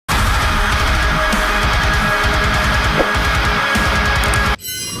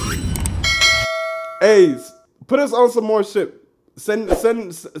Hey, put us on some more shit. Send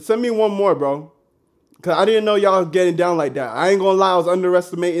me one more, bro. Cause I didn't know y'all getting down like that. I ain't gonna lie, I was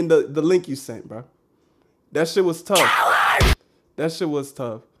underestimating the link you sent, bro. That shit was tough. That shit was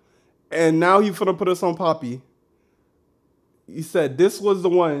tough. And now he finna put us on Poppy. He said this was the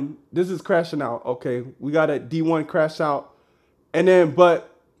one. This is crashing out. Okay, we got a D1 crash out. And then,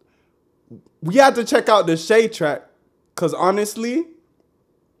 but we had to check out the Shade track. Cause honestly,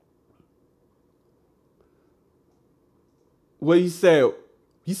 what he said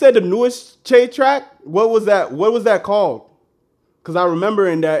the newest Shade track. What was that? What was that called? Cause I remember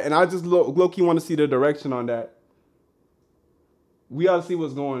in that, and I just low-key want to see the direction on that. We gotta see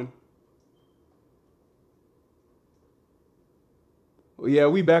what's going. Yeah,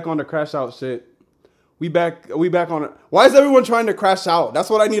 we back on the crash out shit. We back on it. Why is everyone trying to crash out? That's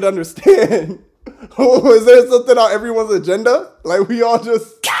what I need to understand. Is there something on everyone's agenda? Like we all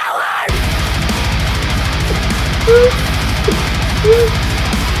just coward.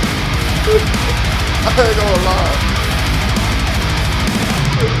 I ain't gonna lie.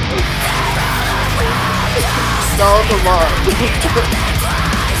 No, come on.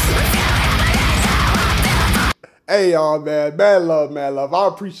 Hey y'all, man. Mad love, mad love. I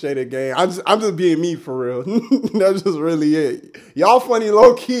appreciate it, gang. I'm just being me for real. That's just really it. Y'all funny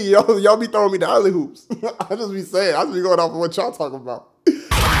low key. Y'all be throwing me the alley hoops. I just be saying. I just be going off of what y'all talking about.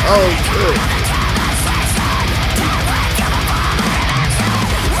 Oh shit.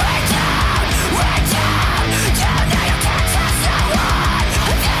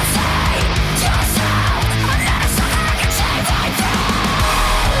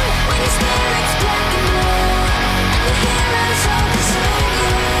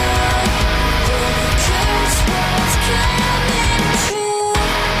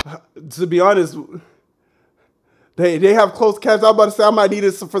 To be honest, they have closed caps. I'm about to say I might need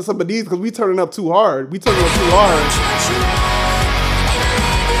it for some of these because we turning up too hard. We turning up too hard.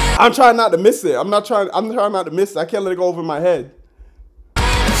 I'm trying not to miss it. I'm trying not to miss it. I can't let it go over my head.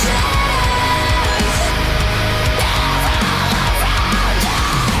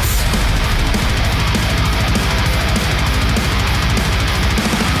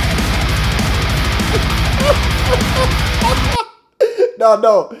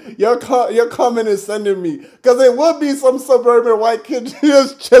 No, your comment is sending me. Because it would be some suburban white kid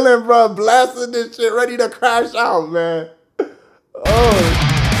just chilling, bro, blasting this shit, ready to crash out, man. Oh.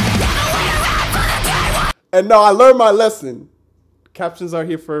 And no, I learned my lesson. Captions are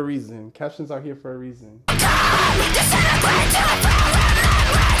here for a reason. Captions are here for a reason.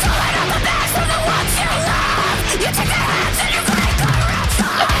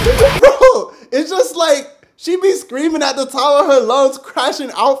 Bro, it's just like, she be screaming at the top of her lungs, crashing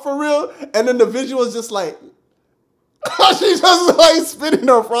out for real, and then the visual is just like, she's just like spinning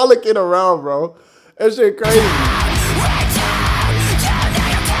or frolicking around, bro. That shit crazy.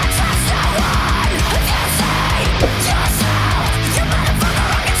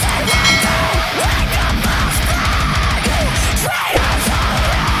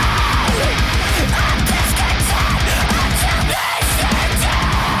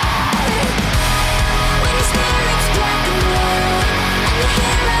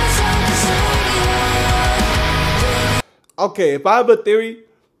 Okay, if I have a theory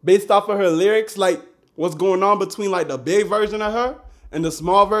based off of her lyrics, like what's going on between like the big version of her and the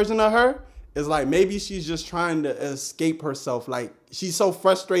small version of her is like maybe she's just trying to escape herself. Like she's so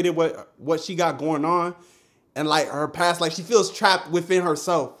frustrated with what she got going on and like her past, like she feels trapped within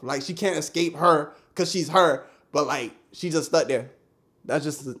herself. Like she can't escape her because she's her, but like she's just stuck there. That's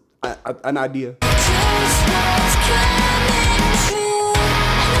just an idea.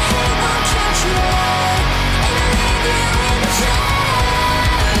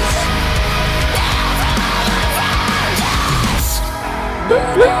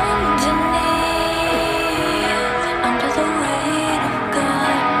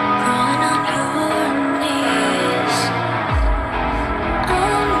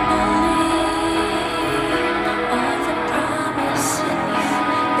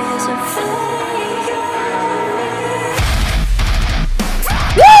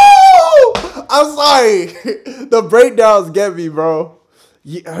 I'm sorry. The breakdowns get me, bro.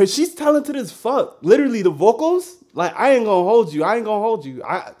 Yeah, she's talented as fuck. Literally, the vocals, like, I ain't gonna hold you. I ain't gonna hold you.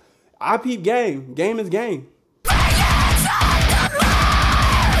 I peep game. Game is game.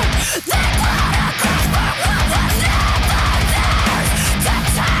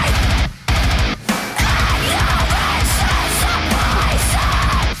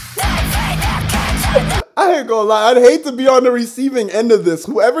 I ain't gonna lie, I'd hate to be on the receiving end of this.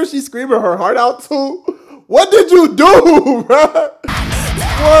 Whoever she's screaming her heart out to, what did you do, bro?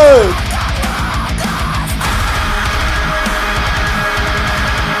 What?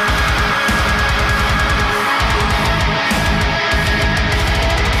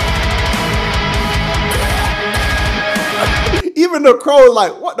 Even the crow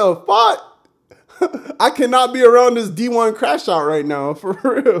like, what the fuck? I cannot be around this D1 crash out right now, for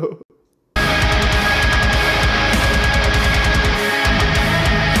real.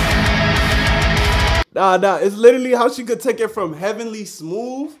 Nah, it's literally how she could take it from heavenly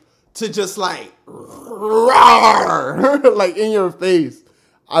smooth to just like, rawr, like in your face.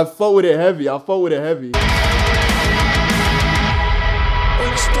 I fuck with it heavy. I fuck with it heavy.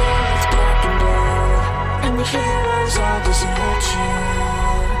 And the heroes all desert you.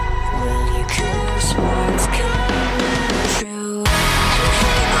 Will you curse what's coming true?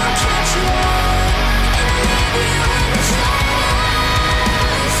 And I'll catch you and leave you in the shadows.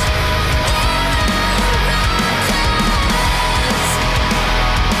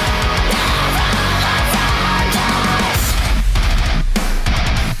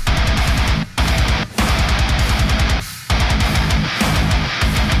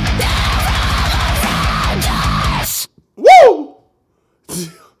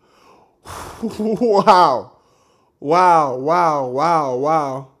 Wow. Wow, wow, wow,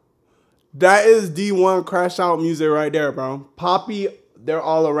 wow. That is D1 crash out music right there, bro. Poppy, they're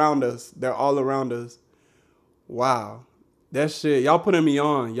all around us. They're all around us. Wow. That shit, y'all putting me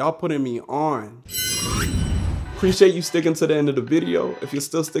on. Y'all putting me on. Appreciate you sticking to the end of the video. If you're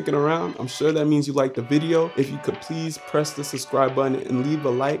still sticking around, I'm sure that means you liked the video. If you could please press the subscribe button and leave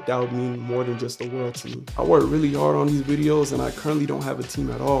a like, that would mean more than just the world to me. I work really hard on these videos and I currently don't have a team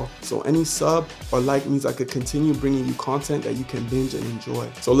at all. So any sub or like means I could continue bringing you content that you can binge and enjoy.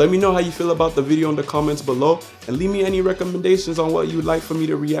 So let me know how you feel about the video in the comments below and leave me any recommendations on what you would like for me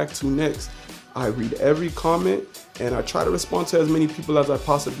to react to next. I read every comment and I try to respond to as many people as I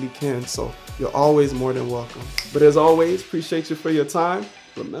possibly can, so you're always more than welcome. But as always, appreciate you for your time.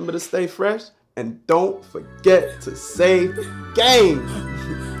 Remember to stay fresh and don't forget to save game.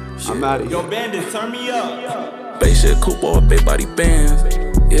 I'm out of here. Yo, Bandit, turn me up. Spaceship coupe or big body bands.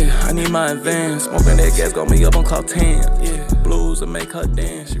 Yeah, I need my advance. Smoking that gas got me up on cloud 10. Yeah, blues will make her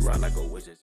dance. She ride like a